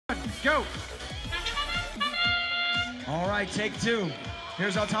go. All right, take two.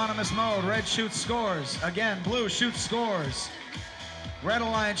 Here's autonomous mode. Red shoots, scores. Again, blue shoots, scores. Red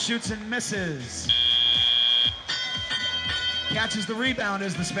Alliance shoots and misses. Catches the rebound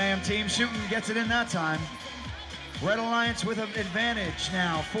as the Spam team. Shooting gets it in that time. Red Alliance with an advantage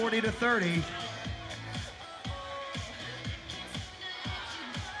now, 40-30.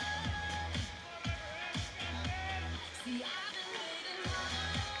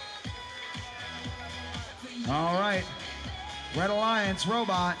 All right, Red Alliance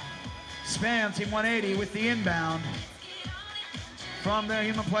robot, Spam team 180 with the inbound. From their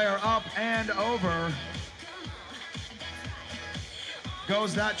human player up and over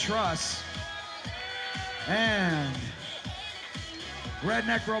goes that truss. And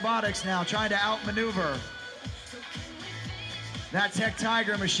Redneck Robotics now trying to outmaneuver that Tech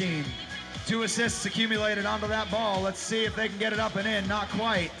Tiger machine. 2 assists accumulated onto that ball. Let's see if they can get it up and in. Not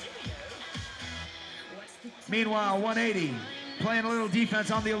quite. Meanwhile, 180 playing a little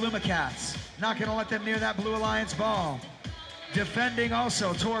defense on the Illumicats. Not going to let them near that Blue Alliance ball. Defending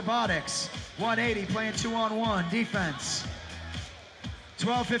also Torbotics. 180 playing 2-on-1 defense.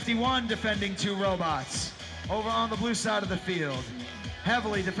 1251 defending 2 robots over on the blue side of the field.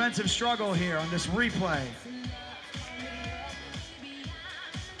 Heavily defensive struggle here on this replay.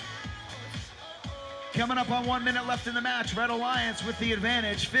 Coming up on 1 minute left in the match, Red Alliance with the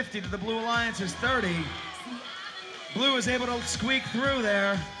advantage, 50 to the Blue Alliance's 30. Blue is able to squeak through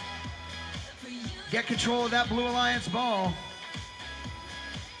there, get control of that Blue Alliance ball.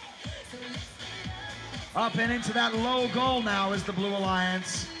 Up and into that low goal now is the Blue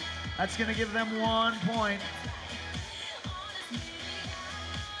Alliance. That's gonna give them 1 point.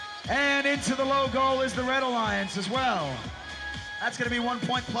 And into the low goal is the Red Alliance as well. That's gonna be 1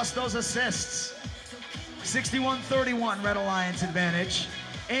 point plus those assists. 61-31 Red Alliance advantage.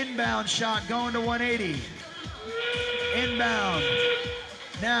 Inbound shot going to 180. Inbound.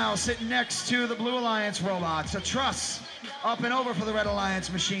 Now sitting next to the Blue Alliance robots. A truss up and over for the Red Alliance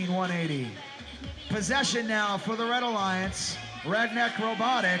machine, 180. Possession now for the Red Alliance. Redneck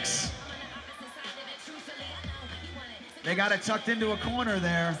Robotics. They got it tucked into a corner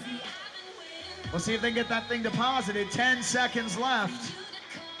there. We'll see if they can get that thing deposited. 10 seconds left.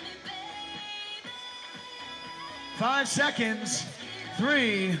 5 seconds.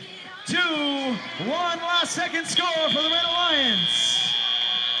 3, 2, 1. Last second score for the Red Alliance.